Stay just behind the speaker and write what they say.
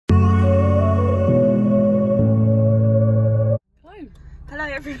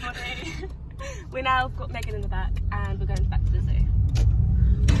Hello everybody. We now got Megan in the back and we're going back to the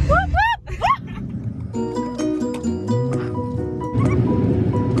zoo.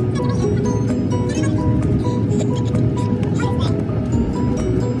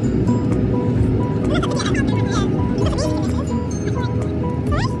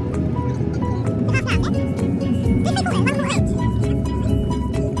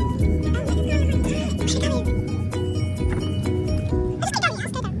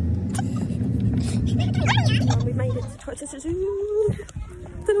 We made it to Colchester Zoo.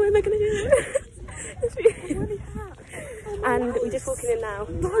 Don't know where Megan is. And we're just walking in now.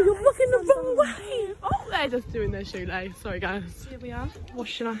 No, you're walking the wrong way. Oh, they're just doing their shoelace. Sorry guys. Here we are.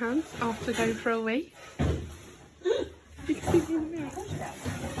 Washing our hands after going for a wee. You can see me in the mirror.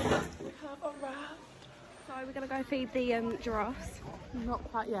 So we're going to go feed the giraffes. Not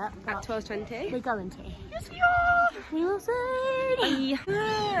quite yet. At 12:20. We're going to. Yes we are! We will see.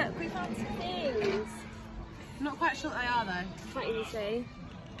 Look, we found some things. I'm not quite sure what they are though. Can't even see.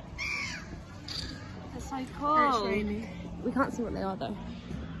 They're so It's cool. raining. We can't see what they are though.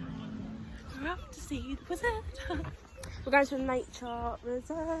 We're off to see the wizard. We're going to the nature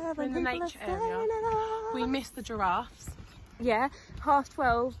reserve. We're in the nature area. We missed the giraffes. Yeah,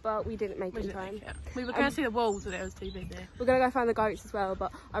 12:30, but we didn't make it in Didn't time. make it. We were going to see the wolves and it was too busy. We're going to go find the goats as well,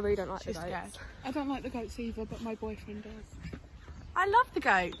 but I really don't like She's the goats. scared. I don't like the goats either, but my boyfriend does. I love the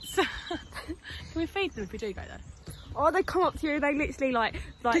goats. Can we feed them if we do go there? Oh, they come up to you, they literally like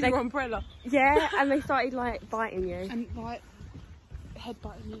Get they, your umbrella. yeah, and they started like biting you. And like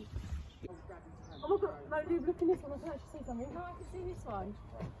headbutting you. Oh my god, no dude, look in this one, I can actually see something. No, I can see this one.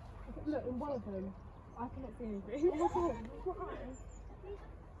 Look, in one of them, I cannot see anything. Oh my god, what happened?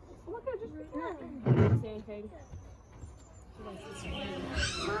 Oh my god, just look at it. I can't see anything.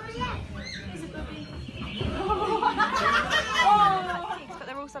 But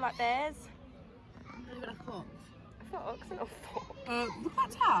they're also like bears. Look at that fox. A fox and a fox. Look at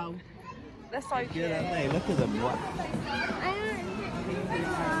that towel. They're so cute. Yeah, aren't they? Look at them. What?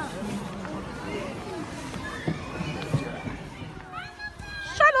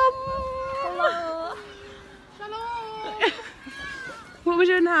 Shalom! Hello. Shalom! What are we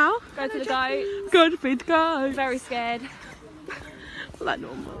doing now? Go to the goat. Go to feed the goats. Very scared. Like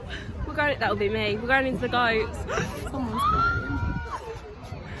normal. We're going. That'll be me. We're going into the goats. Someone's crying.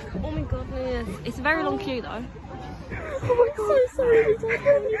 Oh my goodness! It's a very long queue though. Oh my god. So sorry, we don't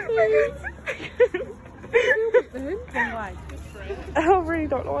have any food. I really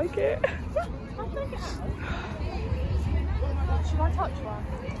don't like it. Should I touch one?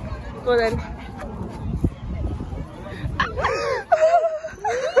 Go then.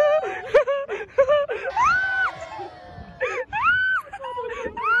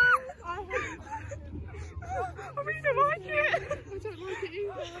 I really don't like it. I don't like it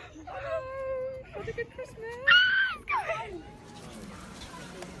either. Oh no. Have a good Christmas.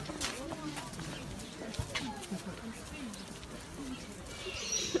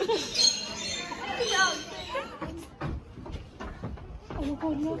 Oh my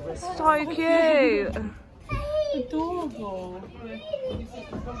god, look. So cute. Adorable.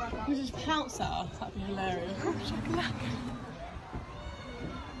 You just pounce at us. That'd be hilarious.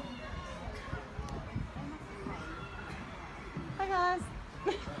 Hi guys.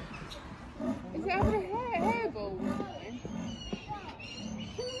 Is it having a hairball?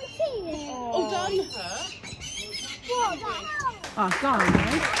 Oh, done her. Oh, go on,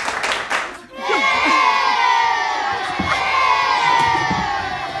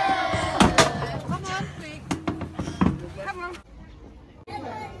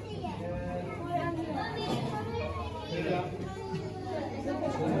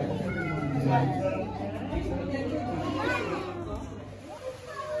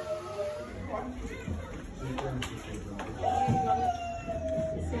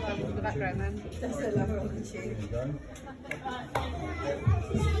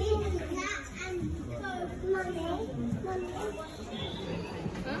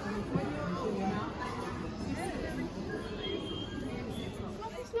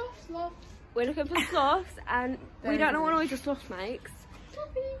 We're looking for sloths, and we don't know what noise a sloth makes.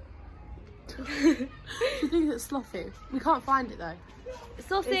 She thinks it's slothy. We can't find it though.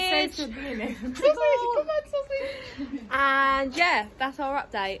 Sausage! Sausage! And yeah, that's our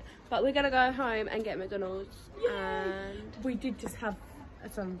update. But we're gonna go home and get McDonald's. And We did just have a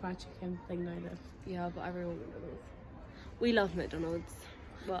sun fried chicken thing though. yeah, but I really want McDonald's. We love McDonald's.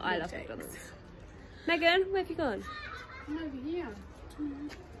 Well, I love Milkshakes. McDonald's. Megan, where have you gone? I'm over here.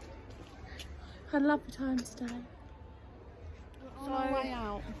 Had a lovely time today. So, On our way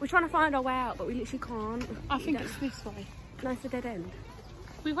out. we're trying to find our way out, but we literally can't. I think it's this way. No, it's a dead end.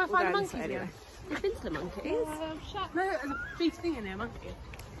 We won't find the monkeys anyway. We've been to the monkeys. No, there's a big thing in there, monkey.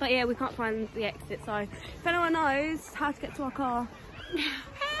 But yeah, we can't find the exit, so if anyone knows how to get to our car,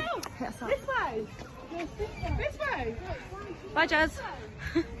 Help! hit us up. This way! This way! Bye, Jazz.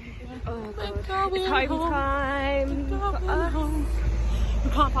 Oh god, it's We're home time for us.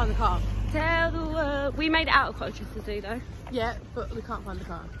 We can't find the car. Tell the world. We made it out of Colchester Zoo though. Yeah, but we can't find the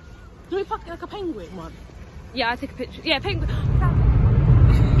car. Can we park like a penguin one? Yeah, I took a picture. Yeah, penguin. Oh,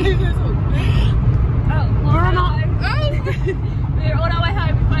 Oh, we're on our... we're on our way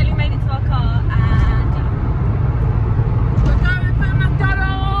home. We finally made it to our car and We're going for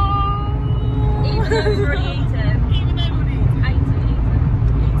McDonald's! even though we've already eaten. Even though we've already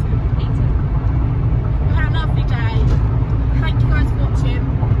eaten. We had a lovely day. Thank you guys for watching.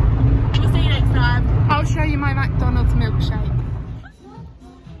 We'll see you next time. I'll show you my McDonald's milkshake.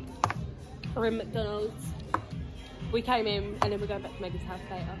 We're in McDonald's. We came in and then we're going back to Megan's house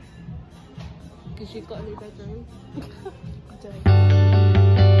later. Because she's got a new bedroom. I do.